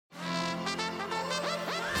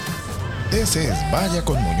This is Vaya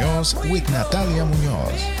con Muñoz with Natalia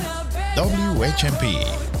Muñoz, WHMP.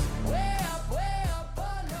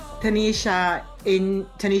 Tanisha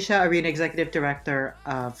Arena, Executive Director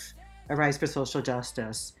of Arise for Social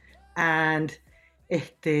Justice, and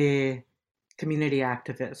community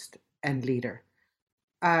activist and leader.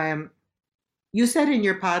 You said in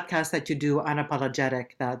your podcast that you do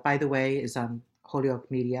Unapologetic, that, by the way, is on Holyoke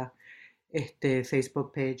Media, the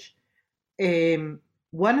Facebook page.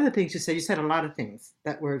 One of the things you said a lot of things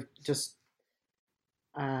that were just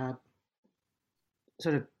sort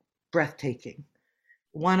of breathtaking.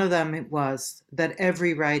 One of them was that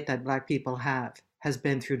every right that Black people have has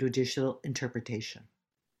been through judicial interpretation.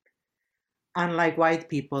 Unlike white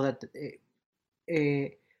people, that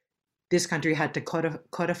this country had to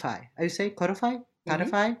codify. I would say codify,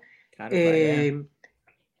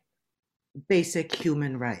 basic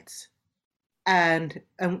human rights, and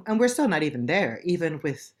we're still not even there, even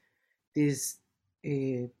with these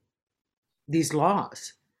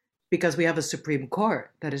laws, because we have a Supreme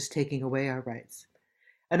Court that is taking away our rights.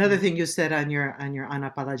 Another thing you said on your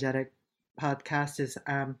Unapologetic podcast is,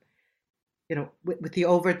 with the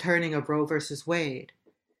overturning of Roe versus Wade,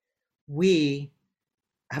 we've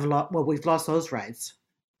lost those rights,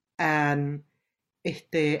 and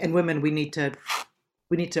women, we need to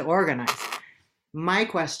organize. My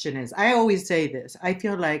question is, I always say this, I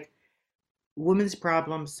feel like women's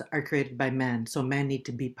problems are created by men, so men need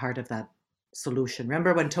to be part of that solution.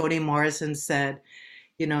 Remember when Toni Morrison said,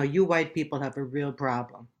 you white people have a real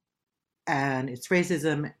problem, and it's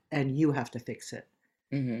racism, and you have to fix it.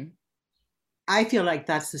 Mm-hmm. I feel like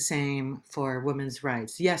that's the same for women's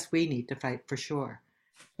rights. Yes, we need to fight for sure.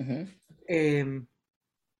 Mm-hmm.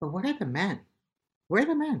 But what are the men? Where are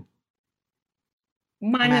the men?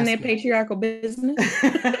 Minding their patriarchal business.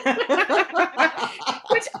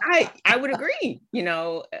 Which I would agree.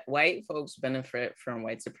 White folks benefit from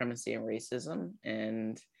white supremacy and racism,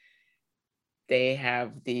 and they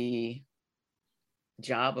have the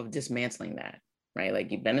job of dismantling that, right?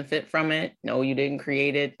 Like, you benefit from it. No, you didn't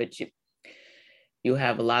create it, but you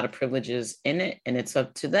have a lot of privileges in it, and it's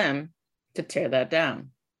up to them to tear that down.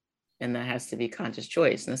 And that has to be conscious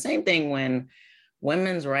choice. And the same thing when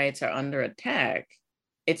women's rights are under attack,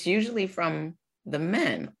 it's usually from the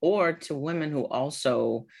men, or to women who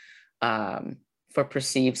also, for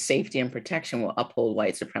perceived safety and protection, will uphold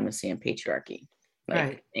white supremacy and patriarchy, like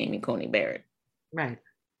right. Amy Coney Barrett. Right.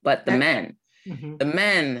 But the men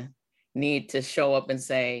need to show up and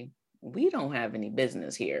say, we don't have any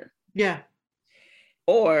business here. Yeah.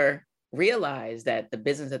 Or realize that the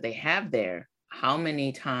business that they have there, how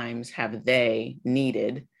many times have they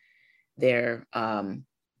needed their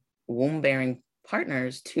womb-bearing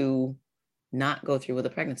partners to not go through with a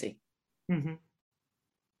pregnancy? Mm-hmm.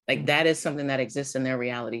 Like, mm-hmm. that is something that exists in their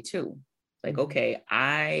reality too. Like, mm-hmm. okay,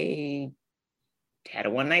 I had a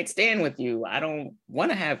one-night stand with you. I don't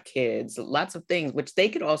want to have kids. Lots of things, which they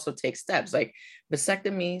could also take steps. Like,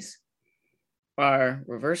 vasectomies are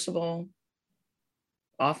reversible,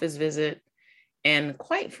 office visit, and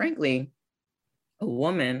quite frankly, a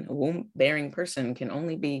womb-bearing person can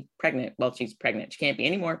only be pregnant. Well, she's pregnant. She can't be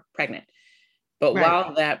any more pregnant. But right.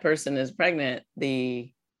 while that person is pregnant,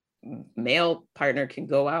 the male partner can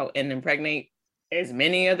go out and impregnate as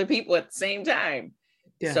many other people at the same time.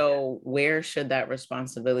 Yeah. So where should that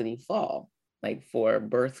responsibility fall? Like, for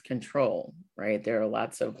birth control, right? There are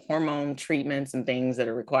lots of hormone treatments and things that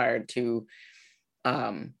are required to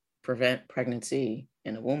prevent pregnancy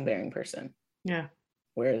in a womb-bearing person. Yeah.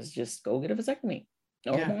 Whereas just go get a vasectomy.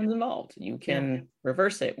 No hormones involved. You can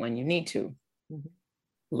reverse it when you need to. Mm-hmm.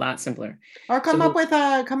 A lot simpler. Or come up with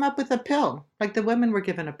a pill. Like the women were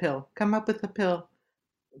given a pill. Come up with a pill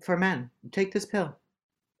for men. Take this pill,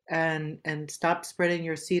 and stop spreading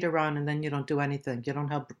your seed around, and then you don't do anything. You don't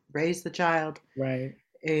help raise the child. Right.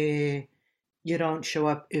 You don't show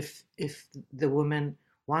up if the woman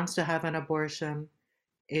wants to have an abortion.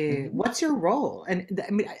 Mm-hmm. What's your role? And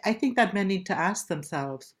I think that men need to ask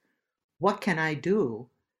themselves, what can I do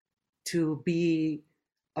to be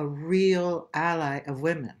a real ally of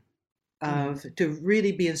women, to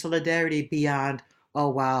really be in solidarity beyond, oh,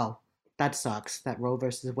 wow, that sucks, that Roe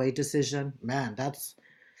versus Wade decision, man, that's...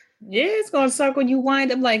 Yeah, it's going to suck when you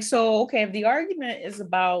wind up like, so, okay, if the argument is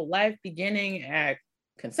about life beginning at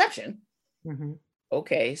conception, mm-hmm.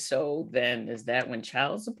 okay, so then is that when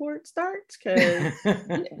child support starts? Because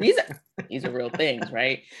these are real things,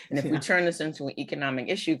 right? And if we turn this into an economic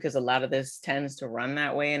issue, because a lot of this tends to run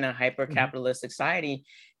that way in a hyper-capitalist society,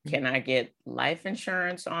 Can I get life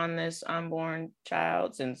insurance on this unborn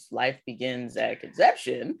child since life begins at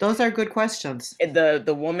conception? Those are good questions.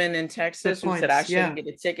 The woman in Texas who said I shouldn't Yeah.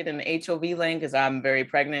 get a ticket in the HOV lane because I'm very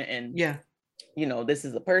pregnant and Yeah. This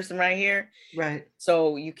is the person right here. Right.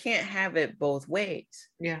 So you can't have it both ways.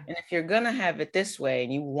 Yeah. And if you're gonna have it this way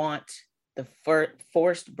and you want the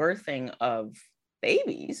forced birthing of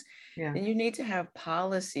babies, yeah, then you need to have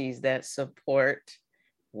policies that support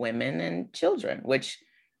women and children, which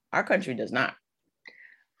our country does not.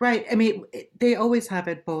 Right. I mean, they always have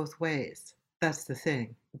it both ways. That's the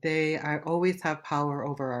thing. They always have power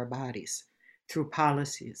over our bodies through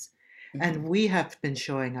policies. Mm-hmm. And we have been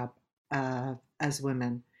showing up as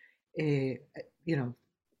women, in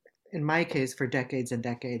my case, for decades and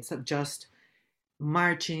decades of just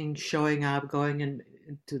marching, showing up, going in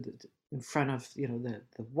front of, the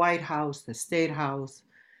White House, the State House,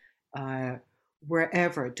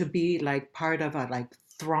 wherever, to be like part of a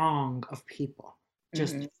throng of people,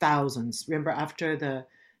 just thousands. Remember after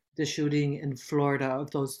the shooting in Florida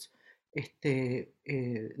of those the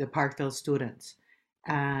Parkville students,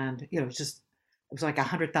 and it was like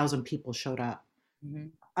 100,000 people showed up. Mm-hmm.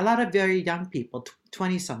 A lot of very young people,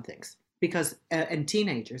 20 somethings, because and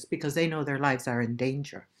teenagers, because they know their lives are in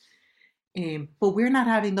danger. But we're not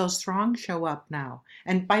having those throngs show up now.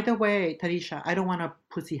 And by the way, Tarisha, I don't want a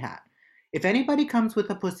pussy hat. If anybody comes with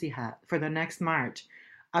a pussy hat for the next march,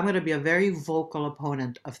 I'm going to be a very vocal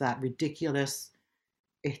opponent of that ridiculous,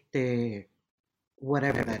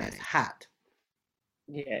 whatever that is, hat.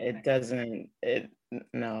 Yeah, it doesn't.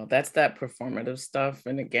 No, that's that performative stuff.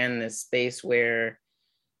 And again, this space where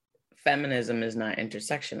feminism is not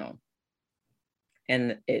intersectional.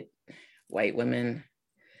 And white women,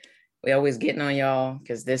 we always getting on y'all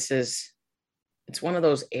because it's one of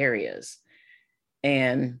those areas.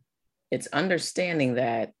 And it's understanding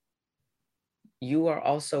that you are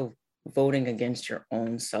also voting against your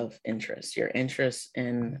own self-interest, your interest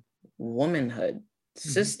in womanhood,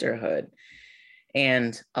 sisterhood,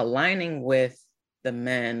 and aligning with the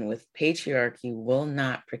men with patriarchy will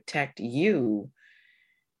not protect you.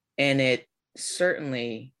 And it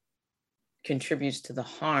certainly contributes to the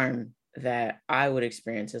harm that I would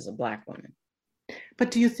experience as a Black woman.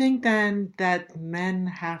 But do you think then that men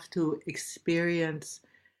have to experience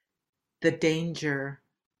the danger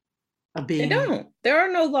of being... They don't. There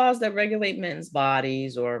are no laws that regulate men's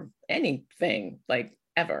bodies or anything, like,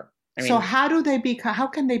 ever. I mean, so how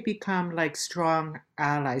can they become like strong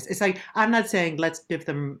allies? It's like, I'm not saying let's give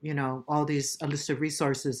them, all these, a list of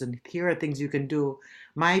resources and here are things you can do.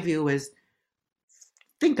 My view is,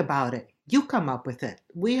 think about it. You come up with it.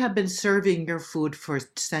 We have been serving your food for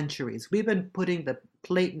centuries. We've been putting the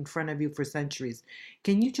plate in front of you for centuries.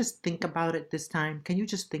 Can you just think about it this time? Can you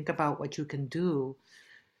just think about what you can do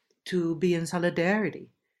to be in solidarity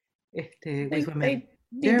with women?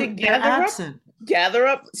 They're absent. Gather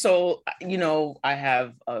up. So, I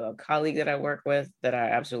have a colleague that I work with that I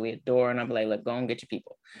absolutely adore. And I'm like, look, go and get your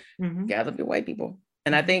people. Gather up your white people.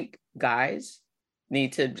 And I think guys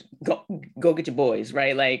need to go get your boys,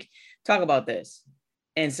 right? Like, talk about this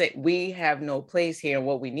and say, we have no place here.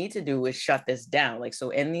 What we need to do is shut this down. Like, so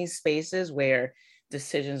in these spaces where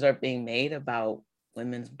decisions are being made about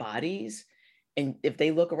women's bodies, and if they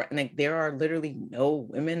look around, like, there are literally no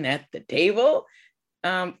women at the table,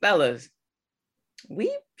 fellas,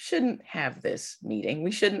 we shouldn't have this meeting.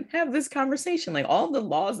 We shouldn't have this conversation. Like, all the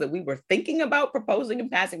laws that we were thinking about proposing and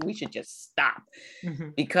passing, we should just stop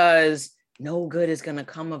because no good is going to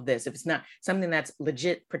come of this if it's not something that's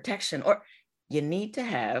legit protection. Or you need to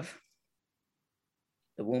have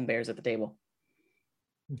the womb bears at the table.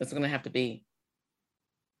 That's going to have to be.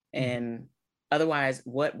 And otherwise,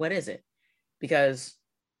 what is it? Because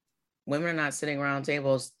women are not sitting around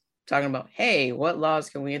tables talking about, hey, what laws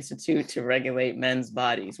can we institute to regulate men's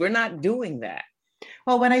bodies? We're not doing that.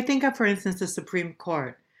 Well, when I think of, for instance, the Supreme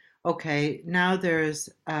Court, okay, now there's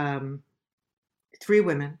 3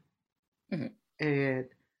 women.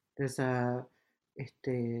 There's a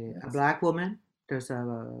Black woman, there's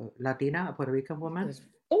a Latina, a Puerto Rican woman,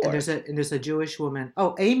 and there's a Jewish woman.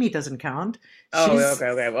 Oh, Amy doesn't count.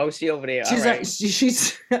 Okay. Oh, she over there. She's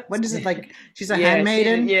what is it, like? She's a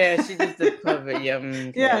handmaiden. She's just a puppet.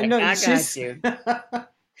 I got you.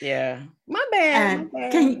 Yeah, my bad.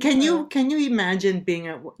 Can you imagine being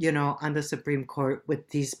on the Supreme Court with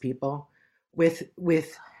these people, with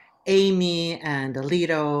Amy and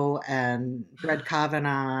Alito and Brett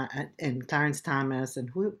Kavanaugh and Clarence Thomas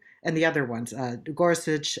and the other ones,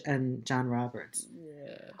 Gorsuch and John Roberts.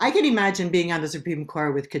 Yeah. I can imagine being on the Supreme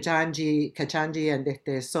Court with Ketanji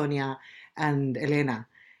and Sonia and Elena,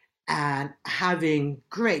 and having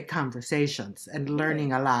great conversations and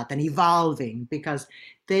learning a lot and evolving, because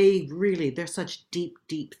they're such deep,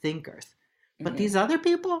 deep thinkers. But these other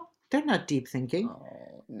people, they're not deep thinking.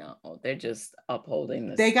 Oh, no, they're just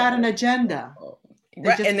upholding They got an agenda.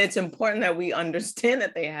 Right. And it's important that we understand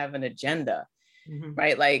that they have an agenda,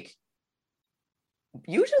 right? Like,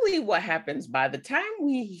 usually what happens by the time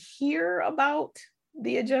we hear about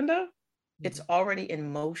the agenda, it's already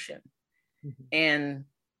in motion. And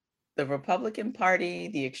the Republican Party,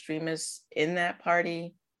 the extremists in that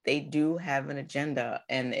party, they do have an agenda,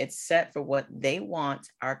 and it's set for what they want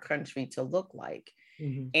our country to look like.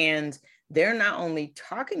 And they're not only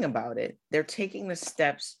talking about it, they're taking the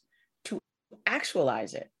steps to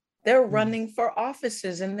actualize it. They're running for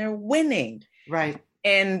offices and they're winning. Right.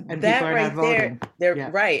 And that right there, they're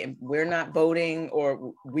right. And we're not voting,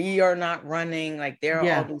 or we are not running. Like, there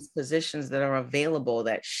are all these positions that are available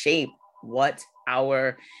that shape what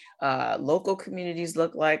our local communities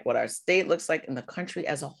look like, what our state looks like, in the country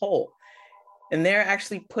as a whole. And they're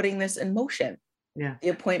actually putting this in motion. Yeah. The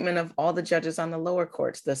appointment of all the judges on the lower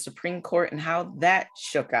courts, the Supreme Court, and how that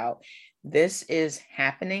shook out. This is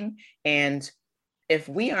happening. And if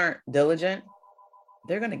we aren't diligent,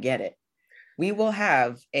 they're going to get it. We will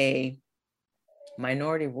have a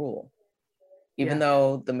minority rule, even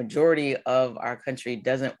though the majority of our country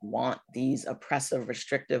doesn't want these oppressive,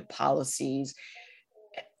 restrictive policies.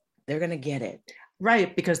 They're going to get it.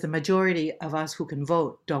 Right, because the majority of us who can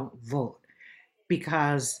vote don't vote,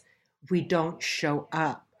 because we don't show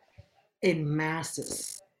up in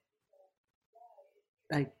masses.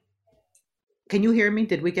 Like, can you hear me?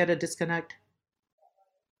 Did we get a disconnect?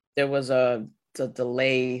 There was a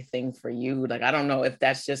delay thing for you. Like, I don't know if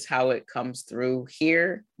that's just how it comes through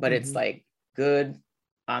here, but it's like good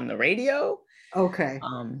on the radio. Okay.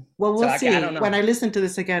 Well, we'll see. When I listen to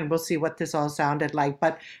this again, we'll see what this all sounded like.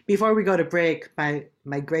 But before we go to break,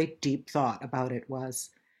 my great deep thought about it was,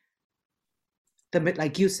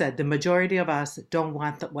 like you said, the majority of us don't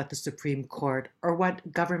want what the Supreme Court or what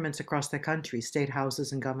governments across the country, state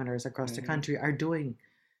houses and governors across the country are doing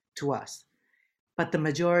to us. But the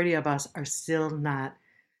majority of us are still not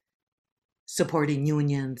supporting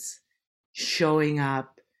unions, showing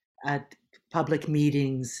up at public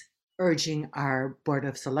meetings, urging our Board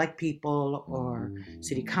of Select people or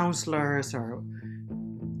city councilors or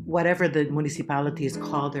whatever the municipalities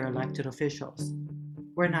call their elected officials.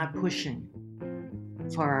 We're not pushing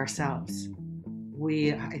for ourselves.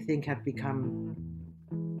 We, I think, have become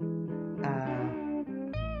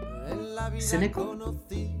cynical.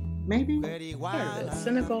 Maybe?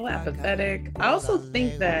 Cynical, apathetic. I also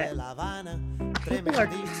think that people are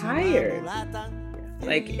tired.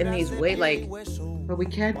 Like, in these ways, like, but we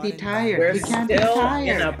can't be tired. We're still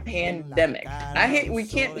in a pandemic. We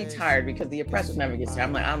can't be tired, because the oppressors never get tired.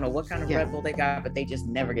 I'm like, I don't know what kind of Red Bull they got, but they just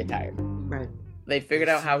never get tired. Right. They figured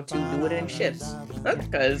out how to do it in shifts.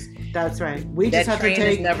 Because that's right. We just have to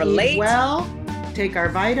eat well, take our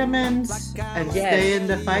vitamins, and stay in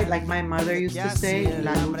the fight. Like my mother used to say,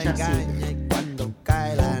 la lucha sigue. Cuando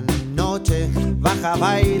cae la noche, baja a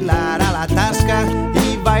bailar a la tasca,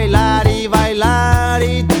 y bailar y bailar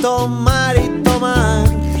y tomar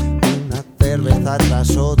una cerveza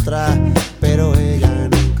tras otra, pero ella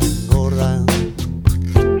nunca engorda.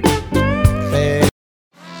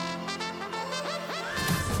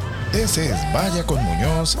 This is Vaya con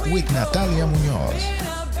Muñoz with Natalia Muñoz,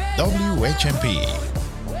 WHMP.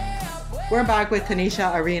 We're back with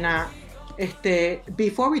Tanisha Arena.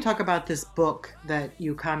 Before we talk about this book that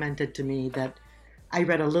you commented to me, that I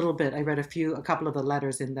read a little bit, I read a couple of the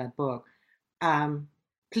letters in that book.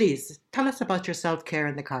 Please tell us about your self-care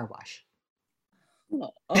in the car wash.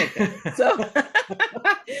 Oh, okay. So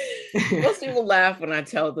most people laugh when I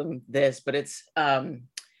tell them this, but it's I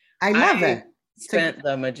love it. Spent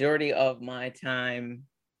the majority of my time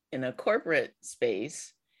in a corporate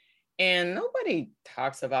space, and nobody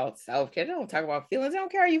talks about self-care. They don't talk about feelings. They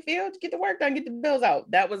don't care how you feel. Just get the work done, get the bills out.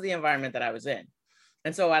 That was the environment that I was in.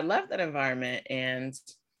 And so I left that environment and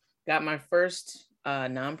got my first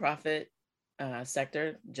nonprofit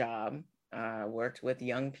sector job, worked with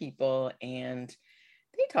young people, and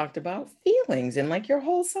they talked about feelings and like your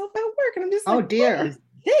whole self at work. And I'm just like, oh dear. What is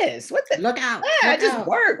this? What's it? Look out. I just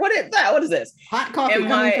work. What is this? Hot coffee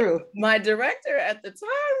coming through. My director at the time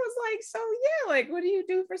was like, so yeah, like, what do you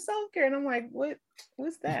do for self-care? And I'm like,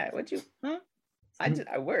 what's that?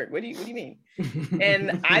 I work. What do you mean?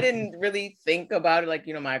 And I didn't really think about it. Like,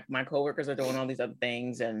 my coworkers are doing all these other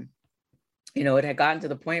things. And, it had gotten to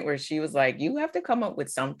the point where she was like, you have to come up with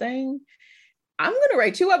something. I'm going to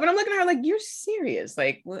write you up. And I'm looking at her like, you're serious.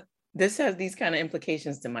 Like, what? This has these kind of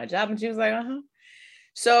implications to my job. And she was like, uh-huh.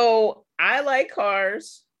 So I like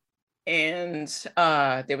cars, and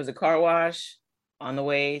there was a car wash on the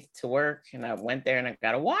way to work, and I went there and I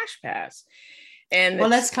got a wash pass. And well,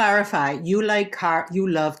 let's clarify. You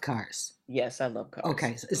love cars. Yes, I love cars.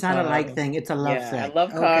 Okay, so it's not a like thing, it's a love thing. I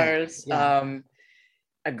love cars. Okay. Yeah.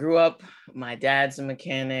 I grew up, my dad's a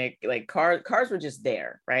mechanic, like cars were just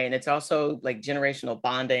there, right? And it's also like generational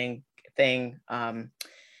bonding thing.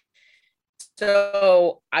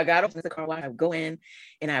 So I got off the car wash, I go in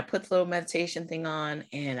and I put the little meditation thing on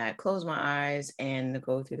and I close my eyes and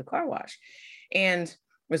go through the car wash. And it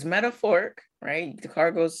was metaphoric, right? The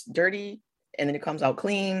car goes dirty and then it comes out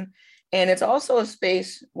clean. And it's also a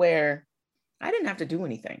space where I didn't have to do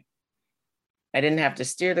anything. I didn't have to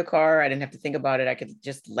steer the car. I didn't have to think about it. I could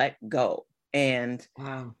just let go. And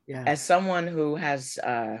wow, yeah. As someone who has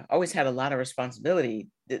always had a lot of responsibility,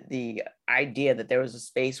 the idea that there was a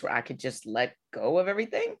space where I could just let go of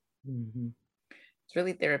everything, it's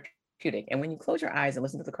really therapeutic. And when you close your eyes and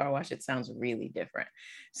listen to the car wash, it sounds really different.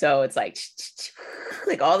 So it's like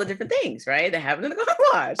all the different things, right, that happen in the car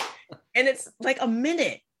wash. And it's like a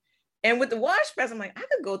minute. And with the wash pass, I'm like, I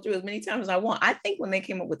could go through as many times as I want. I think when they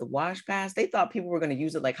came up with the wash pass, they thought people were going to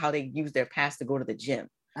use it like how they use their pass to go to the gym.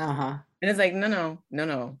 And it's like, no.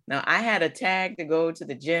 Now I had a tag to go to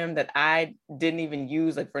the gym that I didn't even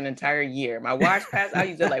use like for an entire year. My wash pass, I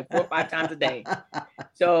use it like 4 or 5 times a day.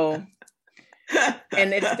 So,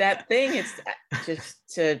 and it's that thing, it's just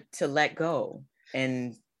to let go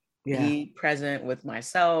and be present with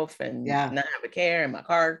myself and not have a care, and my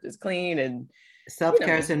car is clean, and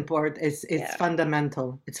self-care is important. It's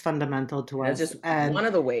fundamental. It's fundamental to us. It's just one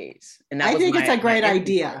of the ways. And I think it's a great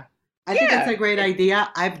idea. I think it's a great idea.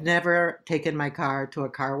 I've never taken my car to a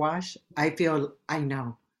car wash. I'm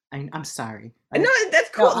sorry. No, that's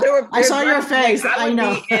cool. I saw your face. I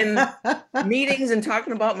know. In meetings and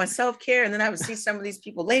talking about my self-care, and then I would see some of these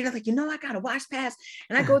people later, like, I got a wash pass,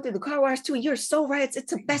 and I go through the car wash too. You're so right.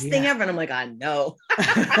 It's the best thing ever. And I'm like, I know.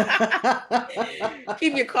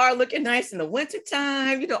 Keep your car looking nice in the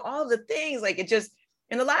wintertime. All the things. Like, it just,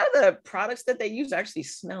 and a lot of the products that they use actually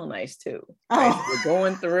smell nice too. Right? So we're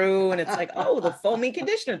going through, and it's like, the foamy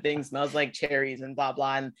conditioner thing smells like cherries and blah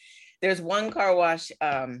blah. And there's one car wash.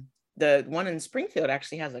 The one in Springfield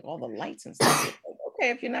actually has like all the lights and stuff. Like, okay,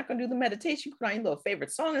 if you're not gonna do the meditation, put on your little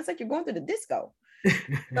favorite song. It's like you're going to the disco.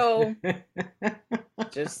 So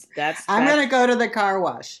I'm gonna go to the car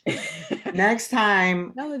wash next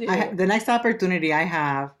time. The next opportunity I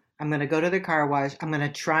have, I'm gonna go to the car wash. I'm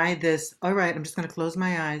gonna try this. All right, I'm just gonna close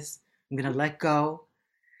my eyes. I'm gonna let go.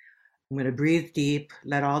 I'm gonna breathe deep.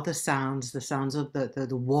 Let all the sounds of the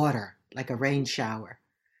water, like a rain shower,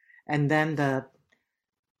 and then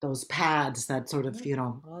those pads that sort of,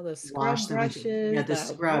 all the scrub brushes, the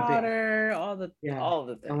scrub water, all the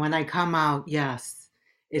things. And when I come out,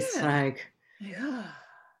 it's like,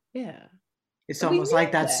 it's almost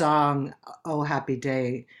like that song, "Oh Happy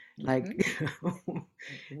Day." Like,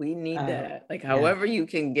 we need that. Like, however you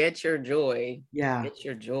can get your joy, get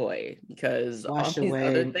your joy, because all these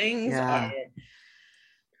other things are.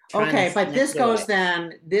 Okay, but this goes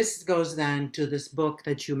then to this book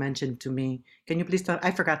that you mentioned to me. Can you please tell?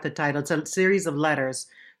 I forgot the title. It's a series of letters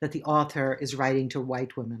that the author is writing to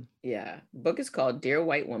white women. Yeah, the book is called "Dear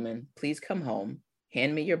White Woman, Please Come Home.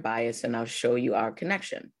 Hand me your bias and I'll show you our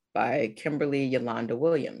connection" by Kimberly Yolanda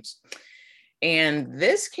Williams. And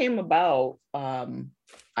this came about,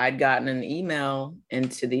 I'd gotten an email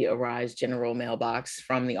into the Arise General mailbox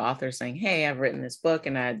from the author saying, "Hey, I've written this book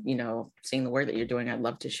and I'd, seeing the work that you're doing, I'd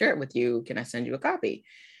love to share it with you. Can I send you a copy?"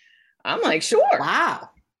 I'm like, "Sure." Wow.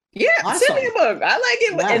 Yeah, awesome. Send me a book. I like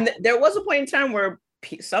it. Yeah. And there was a point in time where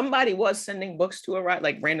somebody was sending books to Arise,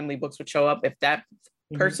 like randomly books would show up. If that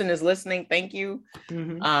person is listening, thank you.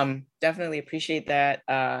 Definitely appreciate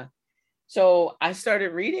that. So I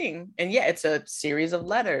started reading, and it's a series of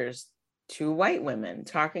letters to white women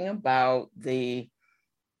talking about the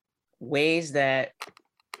ways that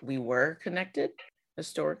we were connected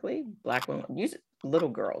historically, Black women, little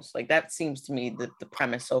girls. Like, that seems to me the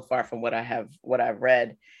premise so far from what I've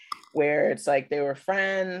read, where it's like they were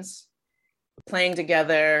friends, playing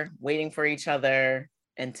together, waiting for each other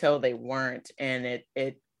until they weren't. And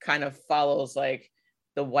it kind of follows like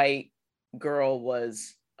the white girl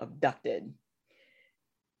was abducted,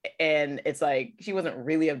 and it's like she wasn't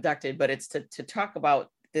really abducted, but it's to talk about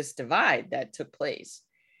this divide that took place.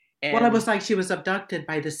 And it was like she was abducted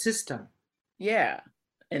by the system.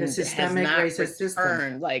 And the systemic racist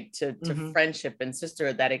system, like to friendship and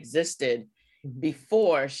sisterhood that existed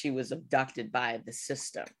before she was abducted by the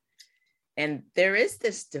system. And there is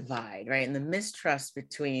this divide, right, and the mistrust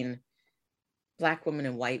between Black women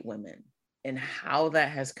and white women. and how that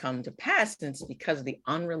has come to pass. And it's because of the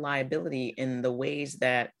unreliability in the ways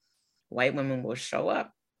that white women will show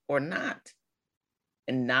up or not,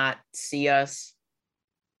 and not see us,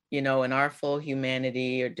 in our full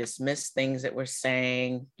humanity, or dismiss things that we're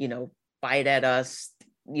saying, fight at us,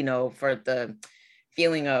 for the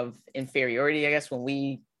feeling of inferiority, I guess, when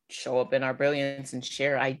we show up in our brilliance and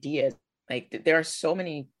share ideas. Like, there are so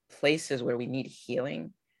many places where we need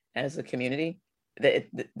healing as a community that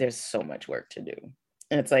there's so much work to do.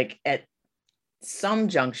 And it's like, at some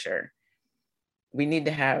juncture, we need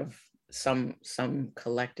to have some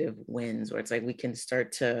collective wins where it's like we can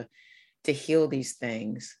start to heal these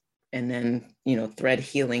things, and then thread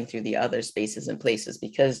healing through the other spaces and places.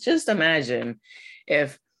 Because just imagine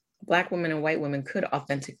if Black women and white women could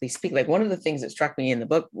authentically speak. Like, one of the things that struck me in the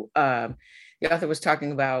book, the author was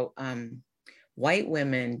talking about white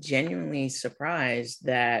women genuinely surprised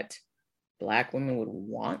that Black women would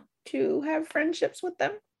want to have friendships with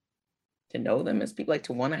them, to know them as people, like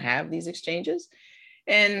to want to have these exchanges.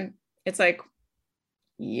 And it's like,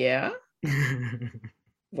 yeah,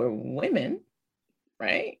 we're women,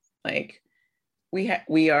 right? Like,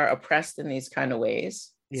 we are oppressed in these kind of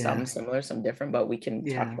ways, some similar, some different, but we can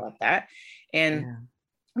talk about that. And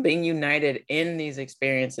being united in these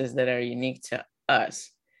experiences that are unique to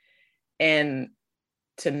us, and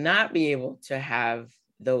to not be able to have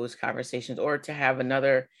those conversations, or to have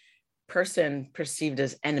another person perceived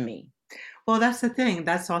as enemy. Well, that's the thing.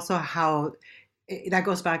 That's also how that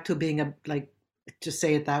goes back to being to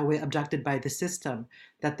say it that way, abducted by the system.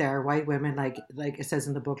 That there are white women, like it says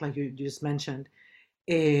in the book, like you just mentioned,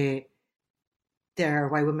 there are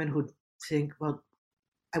white women who think, well,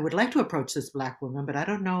 I would like to approach this Black woman, but I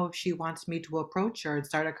don't know if she wants me to approach her and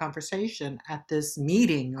start a conversation at this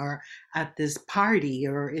meeting, or at this party,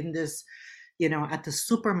 or in this, at the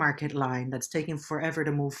supermarket line that's taking forever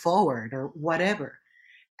to move forward, or whatever.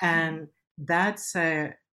 And that's,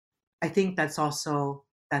 I think that's also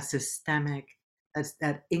that systemic,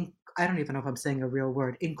 I don't even know if I'm saying a real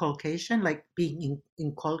word, inculcation, like being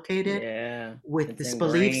inculcated with this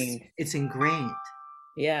beliefs. It's ingrained.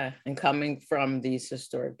 Yeah, and coming from these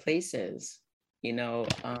historic places,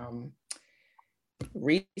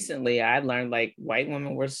 recently I learned, like, white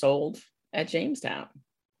women were sold at Jamestown,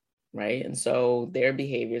 right? And so their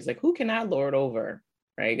behavior is like, who can I lord over,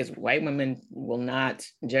 right? Because white women will not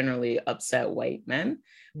generally upset white men,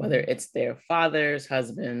 whether it's their fathers,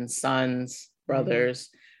 husbands, sons, brothers,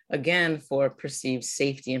 again, for perceived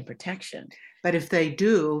safety and protection. But if they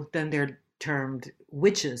do, then they're termed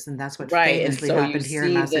witches, and that's what famously happened here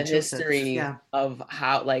in Massachusetts. The history of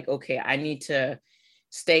how, like, okay, I need to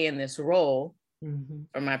stay in this role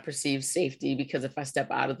for my perceived safety, because if I step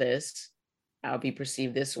out of this, I'll be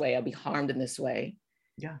perceived this way, I'll be harmed in this way.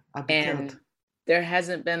 Yeah, I'll be killed. There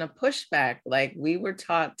hasn't been a pushback. Like, we were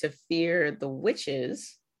taught to fear the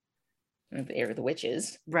witches,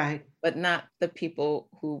 right, but not the people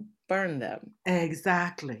who burn them.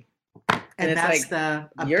 Exactly. And that's like, the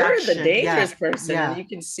abduction. You're the dangerous person. And you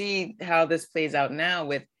can see how this plays out now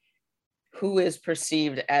with who is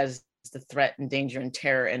perceived as the threat and danger and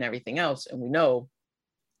terror and everything else. And we know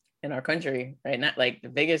in our country, right, not like the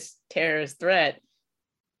biggest terrorist threat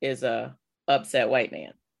is a upset white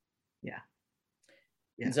man.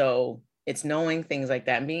 And so it's knowing things like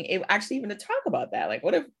that, and being able actually even to talk about that. Like,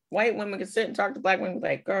 what if white women could sit and talk to Black women,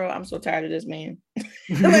 like, girl, I'm so tired of this man.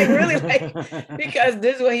 Like, really, like, because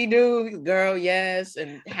this is what he do, girl, yes.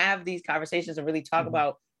 And have these conversations and really talk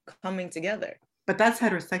about coming together. But that's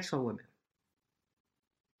heterosexual women.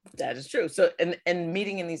 That is true. So, and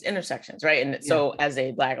meeting in these intersections, right? And so as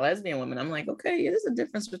a Black lesbian woman, I'm like, okay, there's a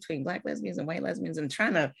difference between Black lesbians and white lesbians, and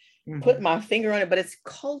trying to put my finger on it, but it's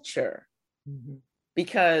culture.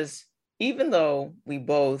 Because even though we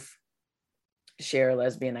both share a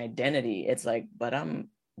lesbian identity, it's like, but I'm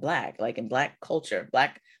Black. Like, in Black culture,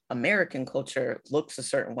 Black American culture looks a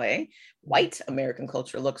certain way. White American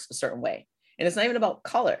culture looks a certain way. And it's not even about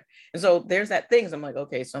color. And so there's that thing. So I'm like,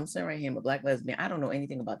 okay, so I'm sitting right here, I'm a Black lesbian. I don't know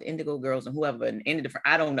anything about the Indigo Girls and whoever, and any different,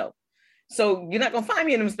 I don't know. So you're not going to find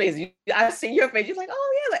me in them spaces. I see your face. You're like,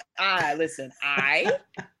 oh yeah, listen,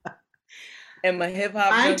 and my hip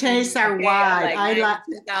hop. My tastes are wide. I like.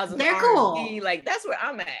 They're cool. Like, that's where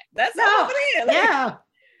I'm at. That's how I'm in. Like, yeah.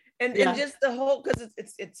 And just the whole, because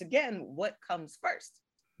it's again what comes first.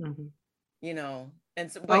 And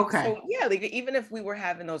so, so yeah, like, even if we were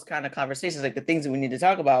having those kind of conversations, like the things that we need to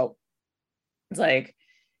talk about, it's like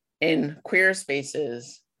in queer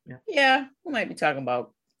spaces. Yeah, we might be talking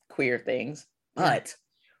about queer things, but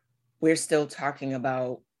we're still talking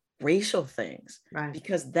about racial things, right?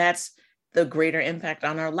 Because that's the greater impact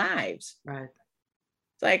on our lives. Right.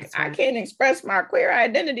 It's like, That's I right. can't express my queer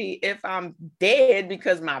identity if I'm dead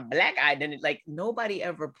because my Black identity, like nobody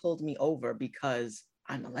ever pulled me over because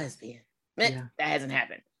I'm a lesbian. Yeah. That hasn't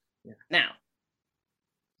happened. Yeah. Now,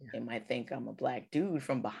 Yeah. they might think I'm a Black dude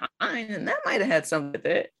from behind, and that might have had something with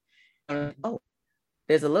it. Oh,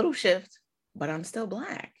 there's a little shift, but I'm still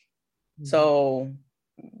Black. Mhm. So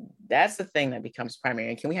that's the thing that becomes primary.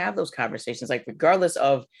 And can we have those conversations, like regardless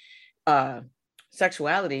of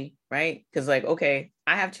sexuality, right? Because like, okay,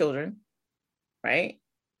 I have children, right?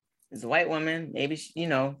 As a white woman, maybe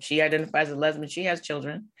she identifies as a lesbian, she has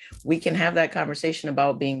children. We can have that conversation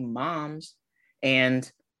about being moms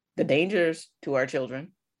and the dangers to our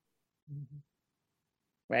children,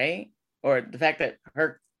 right? Or the fact that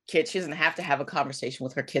her kid, she doesn't have to have a conversation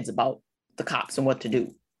with her kids about the cops and what to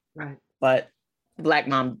do, Right. but Black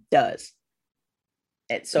mom does.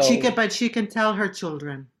 And so she can tell her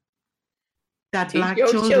children that teach Black your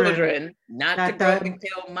children children not to go and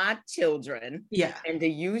kill my children, yeah, and to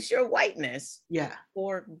use your whiteness yeah,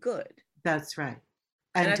 for good. That's right.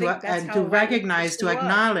 And to recognize, to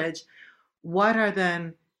acknowledge what are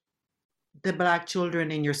then the Black children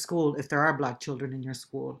in your school, if there are Black children in your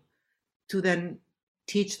school, to then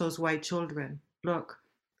teach those white children, look,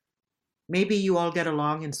 maybe you all get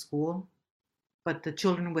along in school, but the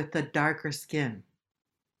children with the darker skin,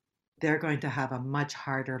 they're going to have a much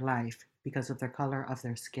harder life because of the color of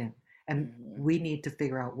their skin. And we need to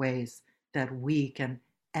figure out ways that we can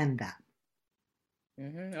end that.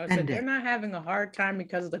 So they're not having a hard time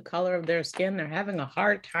because of the color of their skin. They're having a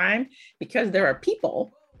hard time because there are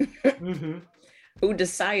people who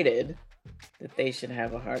decided that they should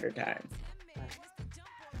have a harder time.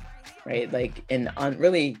 Right? Like, in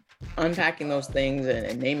really unpacking those things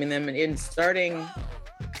and naming them and starting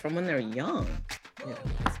from when they're young.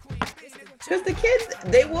 Because the kids,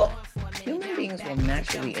 human beings will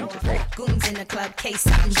naturally integrate. Goons in the club, case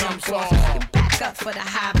something jumps off. You back up for the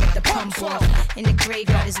high, but the pump off. In the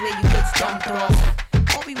graveyard is where you get dumped off.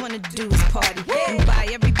 All we wanna do is party and buy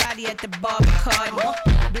everybody at the bar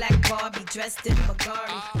Bacardi. Black Barbie dressed in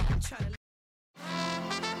Bulgari.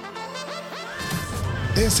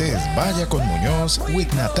 This is Vaya con Muñoz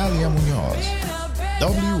with Natalia Muñoz,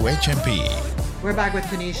 WHMP. We're back with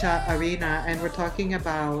Tanisha Arena, and we're talking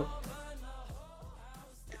about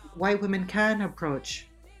white women can approach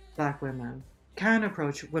Black women, can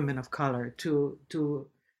approach women of color to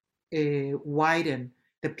widen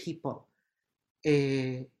the people.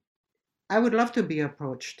 I would love to be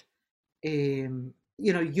approached. You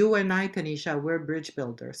and I, Tanisha, we're bridge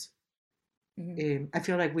builders. I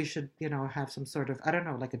feel like we should, have some sort of, I don't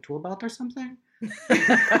know, like a tool belt or something.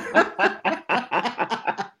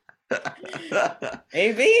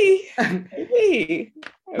 Maybe. I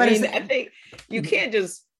think you can't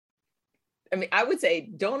just, I would say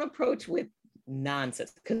don't approach with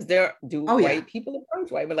nonsense, because white people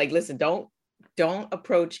approach white, but like, listen, don't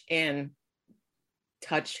approach and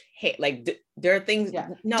touch hate. Like, there are things. Yeah.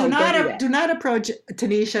 No, do not approach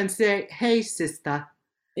Tanisha and say, "Hey, sister."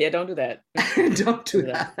 Yeah, don't do that. Don't do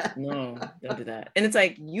that. No, don't do that. And it's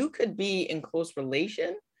like, you could be in close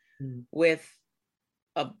relation with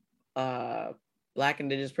a Black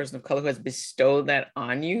Indigenous person of color who has bestowed that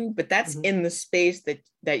on you, but that's in the space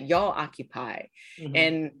that y'all occupy.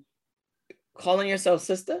 And calling yourself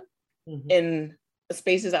sister in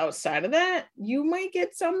spaces outside of that, you might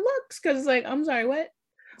get some looks, because it's like, I'm sorry, what?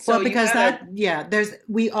 Well, because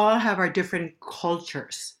we all have our different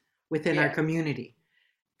cultures within our community.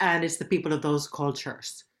 And it's the people of those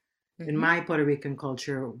cultures. In my Puerto Rican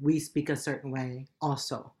culture, we speak a certain way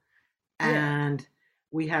also. And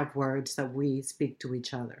we have words that we speak to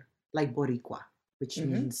each other, like Boricua, which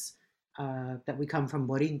means that we come from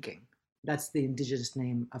Borinquen. That's the indigenous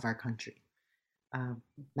name of our country.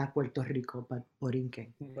 Not Puerto Rico, but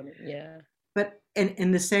Borinquen. Yeah. But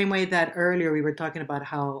in the same way that earlier we were talking about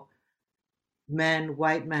how men,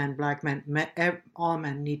 white men, Black men, all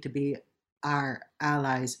men need to be our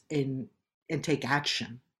allies and take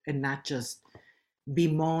action, and not just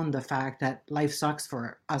bemoan the fact that life sucks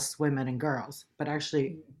for us women and girls, but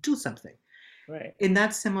actually do something. Right. In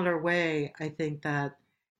that similar way, I think that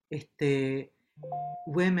if the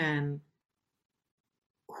women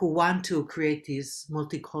who want to create these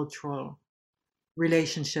multicultural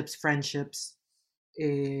relationships, friendships,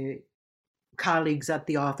 colleagues at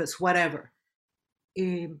the office, whatever,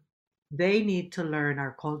 they need to learn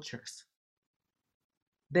our cultures.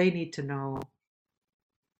 They need to know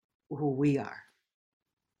who we are.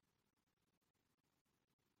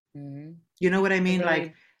 You know what I mean?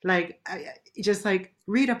 Right. Just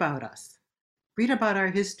read about us, read about our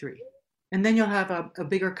history, and then you'll have a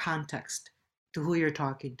bigger context to who you're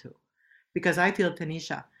talking to. Because I feel,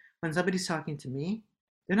 Tanisha, when somebody's talking to me,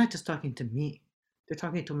 they're not just talking to me. They're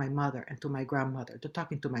talking to my mother and to my grandmother. They're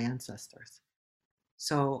talking to my ancestors.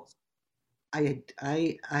 So I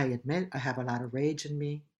admit I have a lot of rage in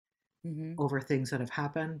me over things that have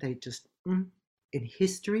happened. They just, in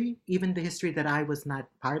history, even the history that I was not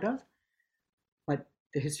part of, but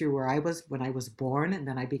the history where I was when I was born and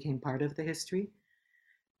then I became part of the history,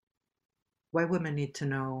 white women need to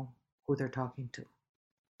know who they're talking to.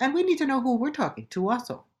 And we need to know who we're talking to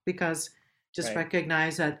also, because just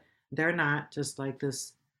recognize that they're not just like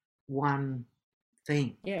this one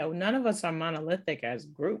thing. Yeah, none of us are monolithic as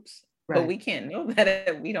groups, but we can't know that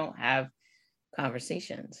if we don't have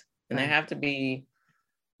conversations. And there have to be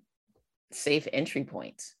safe entry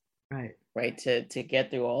points, right, to get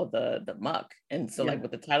through all the muck. And so like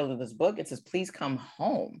with the title of this book, it says, please come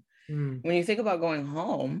home. When you think about going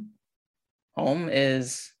home, home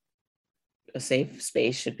is a safe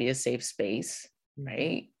space, should be a safe space,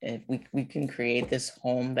 right? If we can create this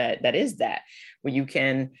home that is that, where you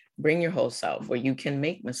can bring your whole self, where you can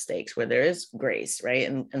make mistakes, where there is grace, right?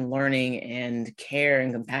 And learning and care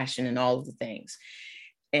and compassion and all of the things.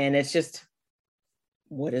 And it's just,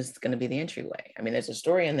 what is going to be the entryway? I mean, there's a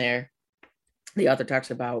story in there. The author talks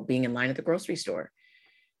about being in line at the grocery store.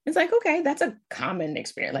 It's like, okay, that's a common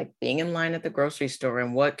experience, like being in line at the grocery store,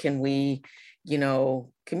 and what can we,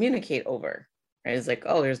 communicate over, right? It's like,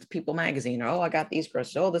 oh, there's the People magazine, or, oh, I got these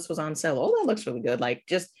groceries. Oh, this was on sale. Oh, that looks really good. Like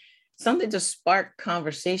just something to spark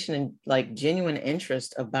conversation and like genuine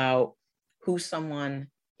interest about who someone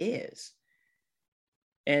is.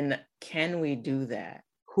 And can we do that?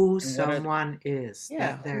 Who someone is.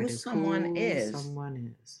 Yeah, who someone is.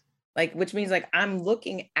 Someone is. Like, which means like I'm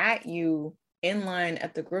looking at you in line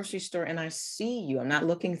at the grocery store and I see you. I'm not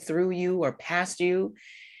looking through you or past you.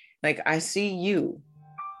 Like I see you.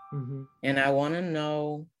 And I want to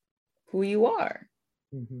know who you are.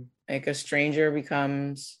 Like a stranger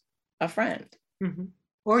becomes a friend.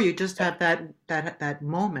 Or you just have that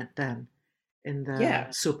moment then in the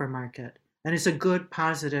supermarket. And it's a good,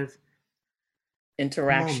 positive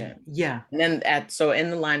interaction. Moment. Yeah. And then so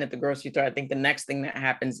in the line at the grocery store, I think the next thing that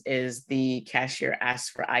happens is the cashier asks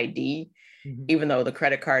for ID, even though the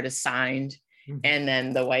credit card is signed. And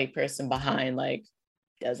then the white person behind like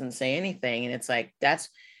doesn't say anything. And it's like, that's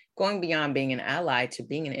going beyond being an ally to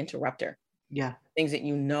being an interrupter. Yeah. Things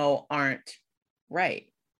that aren't right.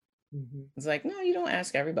 It's like, no, you don't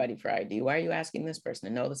ask everybody for ID. Why are you asking this person?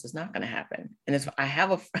 And no, this is not going to happen. And I have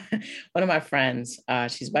one of my friends,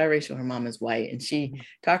 she's biracial, her mom is white. And she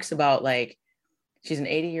talks about like, she's an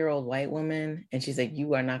 80-year-old white woman. And she's like,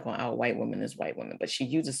 you are not going to out white women as white women, but she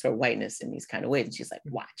uses her whiteness in these kind of ways. And she's like,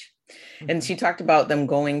 watch. And she talked about them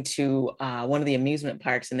going to one of the amusement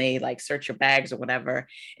parks and they like search your bags or whatever.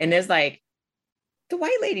 And there's like, the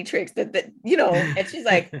white lady tricks that and she's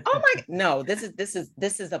like, oh my, no, this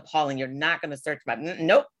is appalling. You're not going to search my,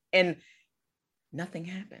 nope. And nothing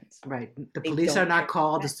happens. Right. The police are not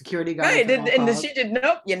called. The security guard. Right. And she just,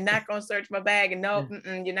 nope, you're not going to search my bag. And no,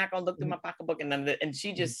 you're not going to look through my pocketbook. And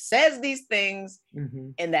she just says these things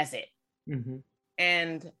and that's it.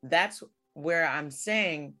 And that's where I'm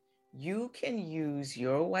saying, you can use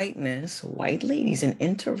your whiteness, white ladies, and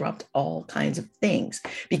interrupt all kinds of things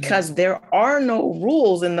because there are no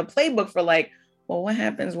rules in the playbook for like, well, what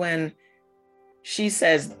happens when she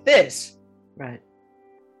says this? Right.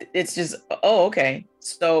 It's just, oh, okay.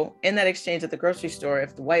 So in that exchange at the grocery store,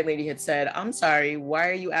 if the white lady had said, I'm sorry, why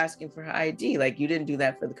are you asking for her ID? Like you didn't do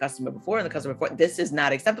that for the customer before and the customer before, this is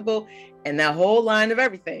not acceptable. And that whole line of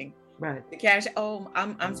everything. Right. The cash, oh,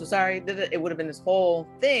 I'm so sorry. It would have been this whole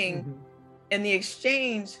thing. And the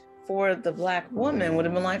exchange for the Black woman would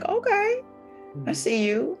have been like, okay, I see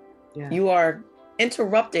you. Yeah. You are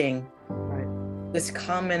interrupting this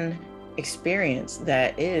common experience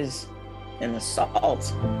that is an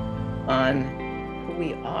assault on who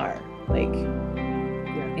we are. Like,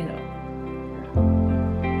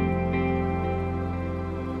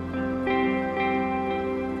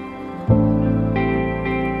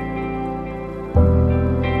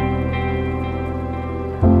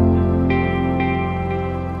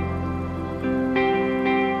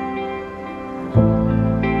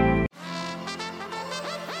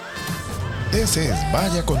 This is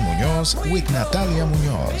Vaya con Muñoz with Natalia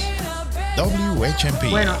Muñoz. WHMP.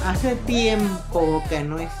 Bueno, hace tiempo que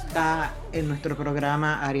no está en nuestro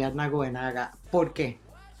programa Ariadna Goenaga. ¿Por qué?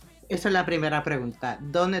 Esa es la primera pregunta.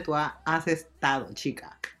 ¿Dónde tú has estado,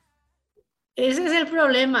 chica? Ese es el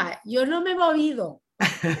problema. Yo no me he movido.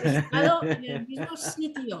 He estado en el mismo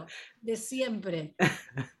sitio de siempre,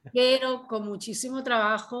 pero con muchísimo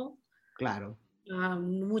trabajo. Claro.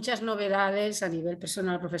 muchas novedades a nivel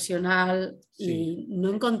personal, profesional, Sí. y no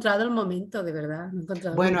he encontrado el momento, de verdad. No he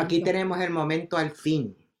encontrado el Bueno, aquí momento. tenemos el momento al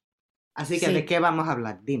fin. Así que, ¿de Sí. qué vamos a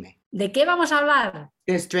hablar? Dime. ¿De qué vamos a hablar?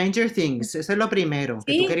 De Stranger Things, eso es lo primero,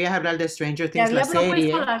 que tú Sí. querías hablar de Stranger Te Things, la había propuesto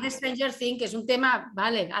serie. hablar de Stranger Things, que es un tema,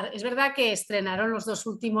 vale, es verdad que estrenaron los 2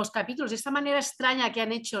 últimos capítulos, de esta manera extraña que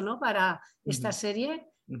han hecho, ¿no? Para esta Ujú, serie,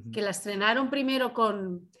 ujú. que la estrenaron primero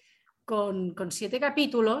con 7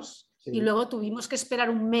 capítulos Sí. y luego tuvimos que esperar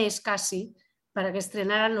un mes casi para que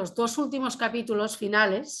estrenaran los 2 últimos capítulos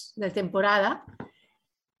finales de temporada,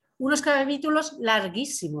 unos capítulos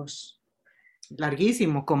larguísimos.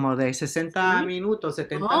 Larguísimo, como de 60 ¿Sí? minutos,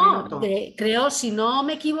 70 No, minutos. creo, si no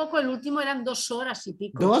me equivoco, el último eran 2 horas y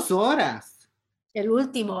pico. 2 horas. El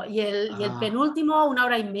último y el penúltimo 1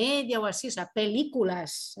 hora y media o así, o sea,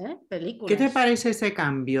 películas, ¿eh? Películas. ¿Qué te parece ese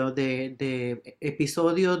cambio de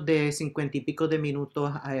episodios de 50 y pico de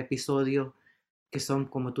minutos a episodios que son,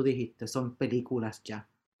 como tú dijiste, son películas ya?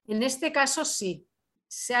 En este caso sí.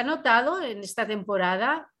 Se ha notado en esta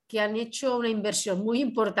temporada que han hecho una inversión muy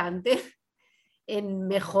importante en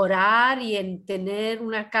mejorar y en tener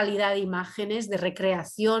una calidad de imágenes, de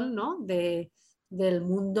recreación, ¿no? Del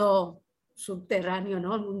mundo subterráneo,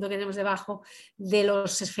 ¿no? El mundo que tenemos debajo, de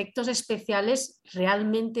los efectos especiales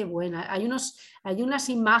realmente buenas. Hay unas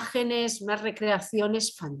imágenes, unas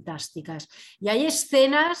recreaciones fantásticas. Y hay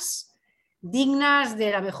escenas dignas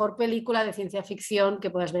de la mejor película de ciencia ficción que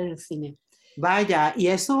puedas ver en el cine. Vaya, y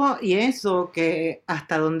eso que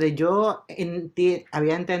hasta donde yo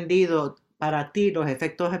había entendido, para ti los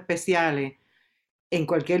efectos especiales en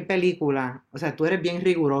cualquier película, o sea, tú eres bien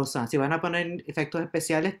rigurosa. Si van a poner efectos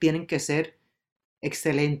especiales, tienen que ser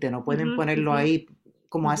excelentes, no pueden ponerlo ahí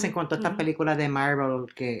como hacen con todas estas películas de Marvel,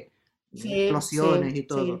 que Sí, explosiones y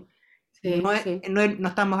todo. sí, No, sí. no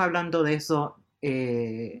estamos hablando de eso.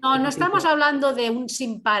 No, no Ese estamos tipo. hablando de un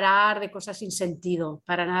sin parar, de cosas sin sentido,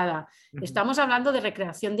 para nada. Ujú. Estamos hablando de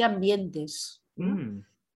recreación de ambientes, ¿no? Mm.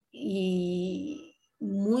 Y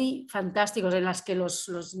muy fantásticos, en las que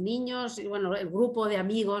los niños, y bueno, el grupo de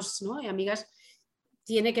amigos, ¿no? Y amigas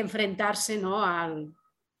tiene que enfrentarse, ¿no? al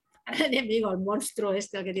enemigo, al monstruo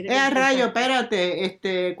este al que tiene que Rayo, enfrentarse.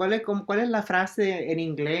 espérate, ¿cuál es la frase en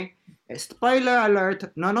inglés? Spoiler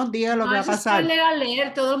alert, no nos diga lo No que va a es pasar. spoiler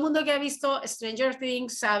alert, todo el mundo que ha visto Stranger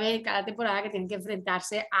Things sabe cada temporada que tienen que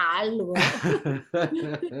enfrentarse a algo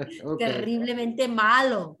Ok. terriblemente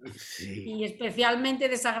malo Sí. y especialmente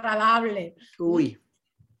desagradable. Uy.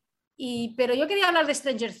 Pero yo quería hablar de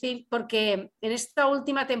Stranger Things porque en esta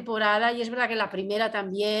última temporada, y es verdad que en la primera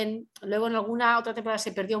también, luego en alguna otra temporada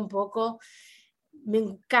se perdió un poco, me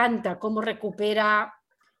encanta cómo recupera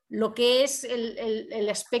lo que es el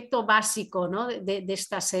aspecto básico, ¿no? de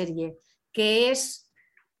esta serie, que es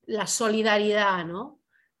la solidaridad, ¿no?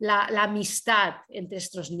 La amistad entre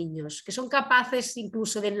estos niños, que son capaces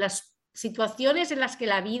incluso de las situaciones en las que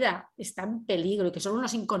la vida está en peligro y que son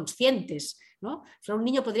unos inconscientes, ¿no? Si un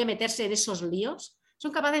niño podría meterse en esos líos,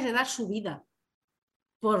 son capaces de dar su vida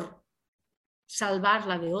por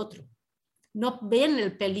salvarla de otro. No ven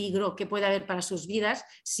el peligro que puede haber para sus vidas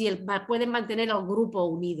si pueden mantener al grupo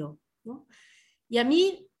unido, ¿no? Y a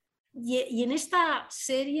mí, y en esta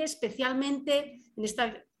serie especialmente, en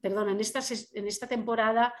esta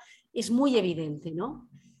temporada, es muy evidente, ¿no?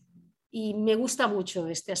 Y me gusta mucho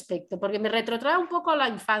este aspecto, porque me retrotrae un poco a la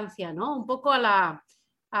infancia, ¿no? Un poco a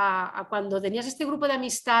cuando tenías este grupo de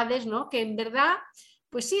amistades, ¿no? Que en verdad,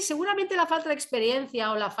 pues sí, seguramente la falta de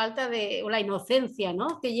experiencia o o la inocencia,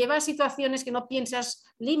 ¿no? Te lleva a situaciones que no piensas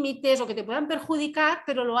límites o que te puedan perjudicar,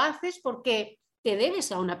 pero lo haces porque te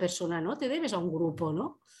debes a una persona, ¿no? Te debes a un grupo,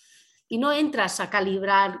 ¿no? Y no entras a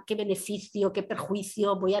calibrar qué beneficio, qué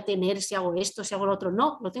perjuicio voy a tener si hago esto, si hago lo otro.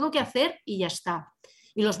 No, lo tengo que hacer y ya está.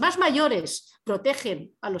 Y los más mayores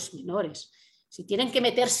protegen a los menores. Si tienen que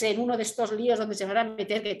meterse en uno de estos líos donde se van a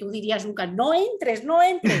meter, que tú dirías nunca, no entres, no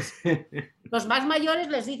entres. Los más mayores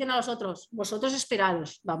les dicen a los otros, vosotros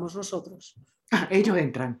esperados, vamos nosotros. Ellos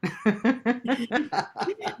entran.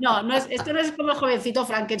 No, esto no es como el jovencito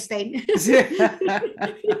Frankenstein. Sí.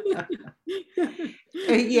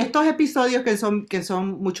 Y estos episodios que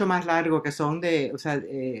son mucho más largos, que son o sea,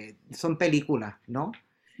 son películas, ¿no?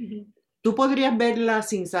 ¿Tú podrías verla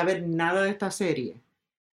sin saber nada de esta serie?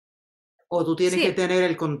 ¿O tú tienes que tener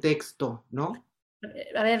el contexto, no?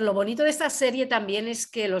 A ver, lo bonito de esta serie también es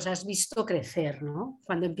que los has visto crecer, ¿no?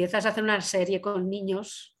 Cuando empiezas a hacer una serie con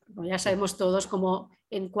niños, como ya sabemos todos, como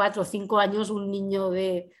en 4 o 5 años un niño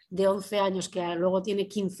de 11 años que luego tiene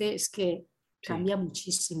 15, es que cambia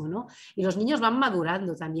muchísimo, ¿no? Y los niños van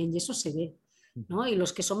madurando también y eso se ve, ¿no? Y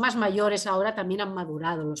los que son más mayores ahora también han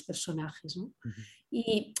madurado los personajes, ¿no?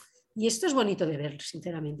 Y Y esto es bonito de ver,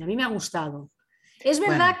 sinceramente. A mí me ha gustado. Es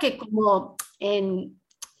verdad que como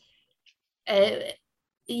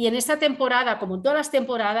y en esta temporada, como en todas las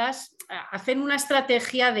temporadas, hacen una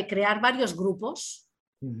estrategia de crear varios grupos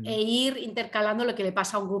e ir intercalando lo que le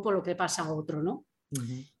pasa a un grupo, lo que le pasa a otro, ¿no?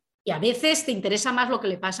 Y a veces te interesa más lo que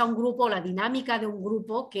le pasa a un grupo, la dinámica de un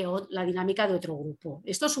grupo, que la dinámica de otro grupo.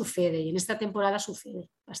 Esto sucede y en esta temporada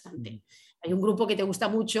sucede bastante. Hay un grupo que te gusta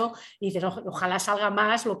mucho y dices, ojalá salga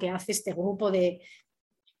más lo que hace este grupo de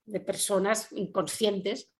personas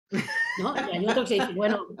inconscientes, ¿no? Y hay otro que dice,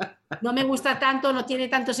 bueno, no me gusta tanto, no tiene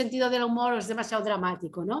tanto sentido del humor, es demasiado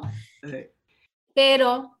dramático, ¿no?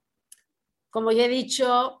 Pero, como ya he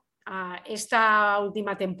dicho, esta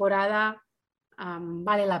última temporada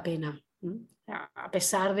vale la pena, a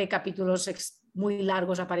pesar de capítulos muy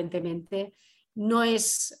largos aparentemente. No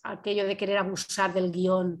es aquello de querer abusar del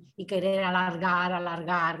guión y querer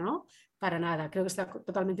alargar, ¿no? Para nada, creo que está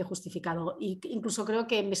totalmente justificado. Y incluso creo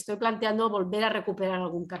que me estoy planteando volver a recuperar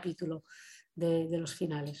algún capítulo de los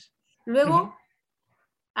finales. Luego,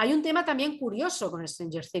 hay un tema también curioso con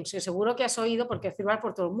Stranger Things, que seguro que has oído porque es firmar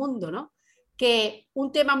por todo el mundo, ¿no? Que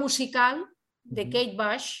un tema musical de Kate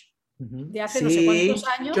Bush, de hace no sé cuántos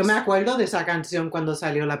años. Yo me acuerdo de esa canción cuando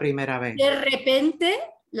salió la primera vez. De repente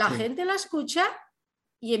la gente la escucha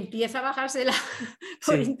y empieza a bajársela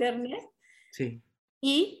por internet. Sí.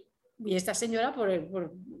 Y esta señora,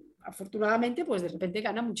 afortunadamente, pues de repente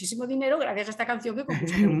gana muchísimo dinero gracias a esta canción que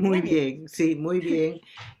compuso. Muy bien, sí, muy bien.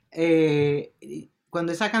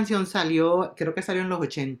 Cuando esa canción salió, creo que salió en los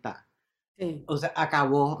 80. Sí. O sea,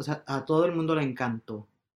 acabó, o sea, a todo el mundo le encantó.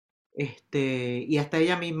 Y hasta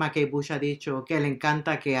ella misma, Kate Bush, ha dicho que le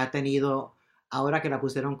encanta que ha tenido, ahora que la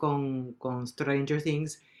pusieron con Stranger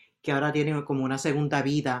Things, que ahora tiene como una segunda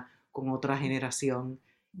vida con otra generación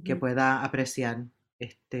que pueda apreciar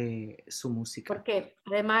su música. Porque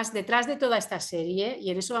además detrás de toda esta serie, y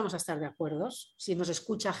en eso vamos a estar de acuerdo, si nos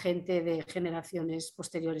escucha gente de generaciones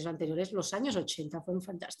posteriores o anteriores, los años 80 fueron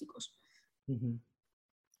fantásticos.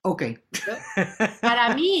 Ok.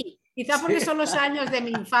 Para mí, quizá porque son los años de mi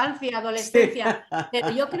infancia, adolescencia, pero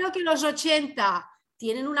yo creo que los 80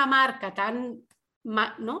 tienen una marca tan,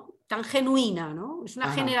 ¿no?, tan genuina, ¿no? Es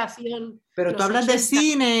una generación. Pero tú hablas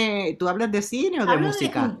 80. ¿Tú hablas de cine o de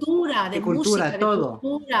música? De cultura, de música, todo. De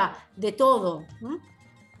cultura, de todo.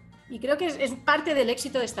 Y creo que es parte del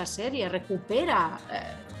éxito de esta serie, recupera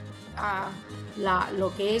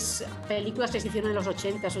lo que es películas que se hicieron en los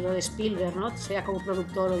 80, sobre todo de Spielberg, ¿no? Sea como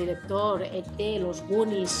productor o director, E.T., Los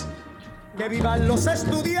Goonies. Que vivan los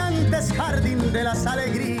estudiantes, jardín de las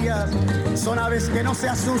alegrías. Son aves que no se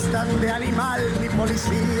asustan de animal ni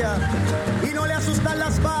policía. Y no le asustan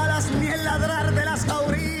las balas ni el ladrar de las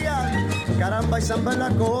jaurías. Caramba y samba es la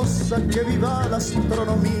cosa, que viva la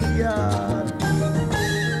astronomía.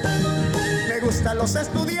 Me gustan los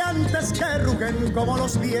estudiantes que rugen como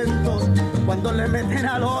los vientos cuando le meten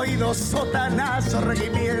al oído sotanazo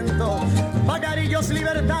regimiento. Pajarillos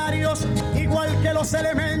libertarios igual que los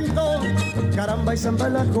elementos. Caramba y samba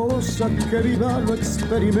es la cosa, que viva lo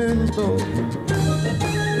experimento.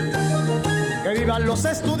 Que vivan los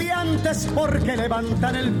estudiantes porque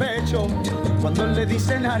levantan el pecho cuando le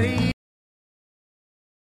dicen Ari